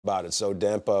about it. So,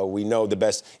 Demp, we know the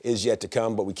best is yet to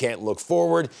come, but we can't look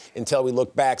forward until we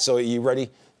look back. So, are you ready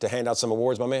to hand out some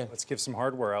awards, my man? Let's give some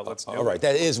hardware out. Let's do it. All right,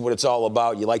 that is what it's all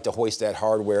about. You like to hoist that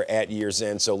hardware at year's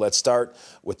end. So let's start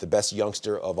with the best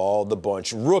youngster of all the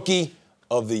bunch, Rookie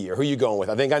of the Year. Who you going with?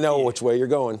 I think I know which way you're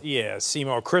going. Yeah,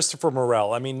 Simo, Christopher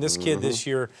Morel. I mean, this kid this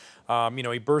year,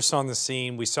 he burst on the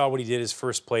scene. We saw what he did his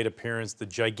first plate appearance, the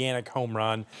gigantic home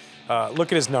run.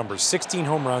 Look at his numbers, 16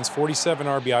 home runs, 47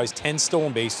 RBIs, 10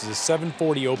 stolen bases, a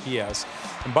 740 OPS.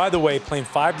 And by the way, playing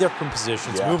 5 different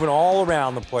positions, moving all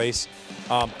around the place.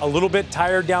 A little bit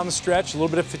tired down the stretch, a little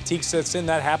bit of fatigue sets in.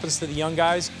 That happens to the young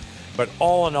guys. But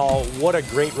all in all, what a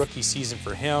great rookie season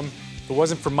for him. If it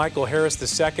wasn't for Michael Harris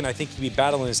II, I think he'd be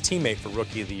battling his teammate for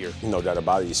Rookie of the Year. No doubt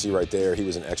about it. You see right there, he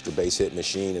was an extra base hit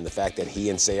machine, and the fact that he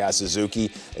and Seiya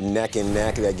Suzuki neck and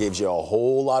neck, that gives you a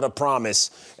whole lot of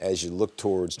promise as you look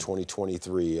towards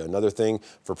 2023. Another thing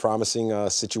for promising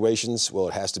situations, well,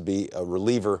 it has to be a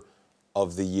reliever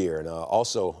of the year, and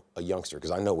also a youngster,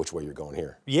 because I know which way you're going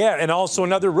here. Yeah, and also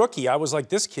another rookie. I was like,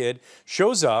 this kid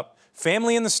shows up,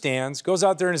 family in the stands, goes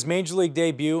out there in his major league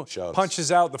debut, punches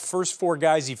out the first 4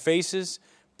 guys he faces.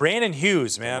 Brandon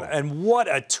Hughes, man, and what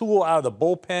a tool out of the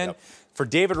bullpen. For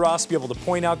David Ross to be able to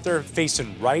point out there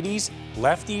facing righties,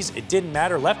 lefties, it didn't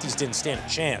matter. Lefties didn't stand a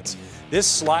chance. This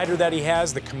slider that he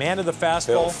has, the command of the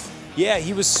fastball, yeah,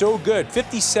 he was so good.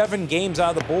 57 games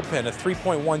out of the bullpen, a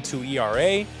 3.12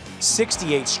 ERA.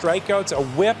 68 strikeouts, a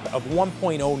whip of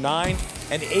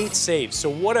 1.09, and 8 saves. So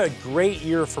what a great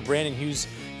year for Brandon Hughes,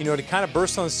 to kind of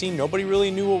burst on the scene. Nobody really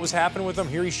knew what was happening with him.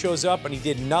 Here he shows up, and he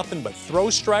did nothing but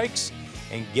throw strikes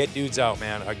and get dudes out,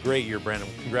 man. A great year, Brandon.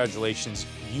 Congratulations.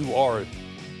 You are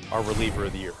our reliever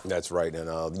of the year. That's right, and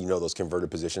those converted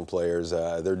position players,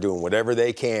 they're doing whatever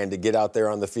they can to get out there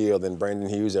on the field. And Brandon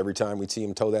Hughes, every time we see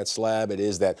him toe that slab, it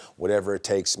is that whatever it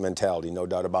takes mentality, no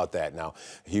doubt about that. Now,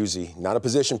 Hughesy, not a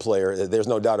position player, there's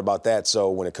no doubt about that. So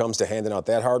when it comes to handing out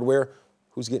that hardware,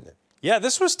 who's getting it? Yeah,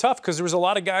 this was tough because there was a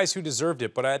lot of guys who deserved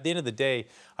it. But at the end of the day,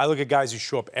 I look at guys who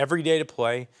show up every day to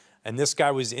play, and this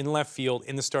guy was in left field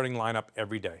in the starting lineup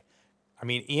every day. I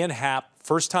mean, Ian Happ,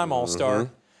 first-time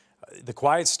All-Star. The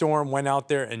Quiet Storm went out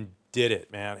there and did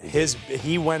it, man.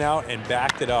 He went out and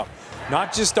backed it up.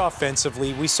 Not just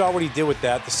offensively. We saw what he did with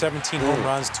that. The 17 home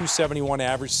runs, 271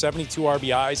 average, 72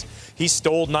 RBIs. He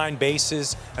stole 9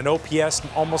 bases, an OPS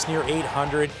almost near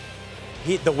 800.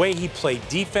 The way he played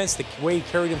defense, the way he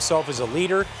carried himself as a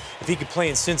leader. If he could play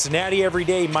in Cincinnati every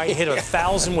day, he might hit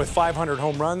 1,000 with 500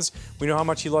 home runs. We know how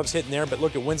much he loves hitting there, but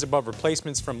look at wins above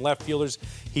replacements from left fielders.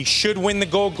 He should win the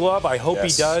Gold Glove. I hope he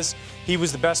does. He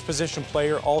was the best position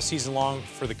player all season long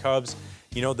for the Cubs.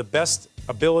 The best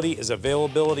ability is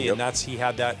availability, and he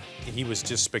had that. He was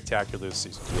just spectacular this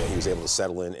season. Yeah, he was able to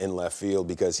settle in left field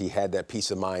because he had that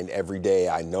peace of mind every day.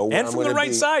 I know where I'm going to be. And from the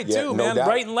right side, too, man. Doubt.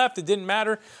 Right and left, it didn't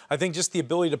matter. I think just the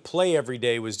ability to play every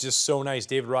day was just so nice.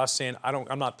 David Ross saying,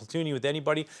 I'm not platooning with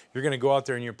anybody. You're going to go out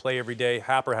there and you play every day.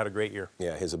 Happer had a great year.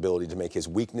 Yeah, his ability to make his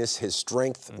weakness his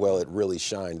strength, well, it really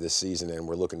shined this season, and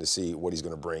we're looking to see what he's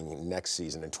going to bring next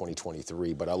season in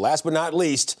 2023. But last but not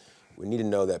least, we need to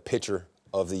know that pitcher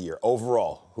of the year.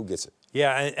 Overall, who gets it?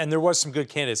 Yeah, and there was some good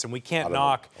candidates, and we can't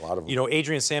knock, a lot of them.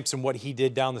 Adrian Sampson, what he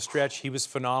did down the stretch. He was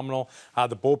phenomenal.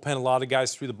 The bullpen, a lot of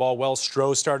guys threw the ball well.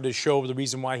 Stroh started to show the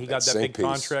reason why he got that big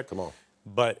contract. Come on.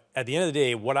 But at the end of the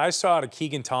day, what I saw out of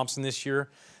Keegan Thompson this year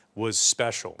was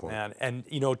special, man. And,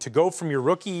 to go from your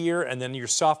rookie year and then your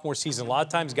sophomore season, a lot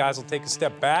of times guys will take a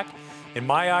step back. In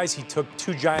my eyes, he took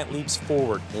 2 giant leaps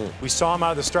forward. We saw him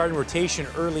out of the starting rotation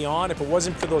early on. If it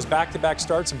wasn't for those back-to-back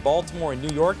starts in Baltimore and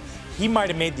New York, he might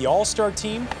have made the All-Star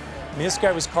team. I mean, this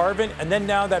guy was carving. And then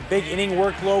now that big inning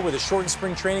workload with a shortened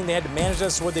spring training, they had to manage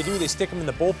that. So what they do, they stick him in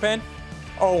the bullpen.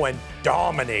 Oh, and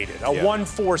dominated. A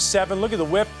 1.47. Look at the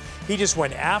whip. He just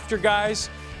went after guys.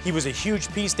 He was a huge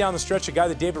piece down the stretch, a guy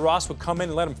that David Ross would come in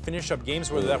and let him finish up games,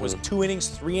 whether that was 2 innings,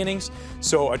 3 innings.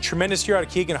 So a tremendous year out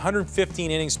of Keegan, 115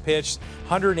 innings pitched,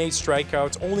 108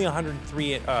 strikeouts, only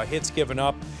 103 hits given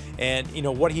up. And,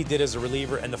 what he did as a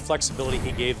reliever and the flexibility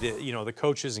he gave the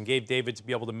coaches and gave David to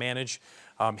be able to manage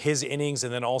his innings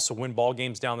and then also win ball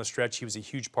games down the stretch. He was a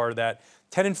huge part of that.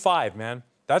 10-5, man.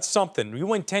 That's something. You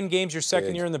win 10 games your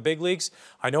second year in the big leagues.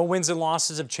 I know wins and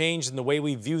losses have changed and the way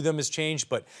we view them has changed,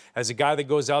 but as a guy that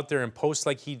goes out there and posts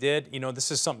like he did,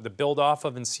 this is something to build off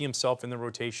of and see himself in the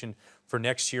rotation for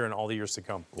next year and all the years to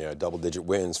come. Yeah, double-digit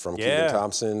wins from Keegan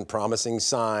Thompson. Promising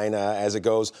sign as it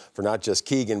goes for not just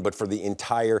Keegan, but for the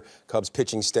entire Cubs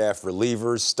pitching staff,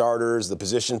 relievers, starters, the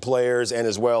position players, and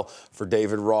as well for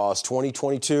David Ross.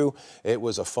 2022, it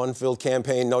was a fun-filled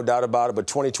campaign, no doubt about it, but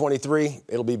 2023,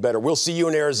 it'll be better. We'll see you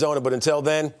in Arizona, but until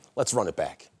then, let's run it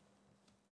back.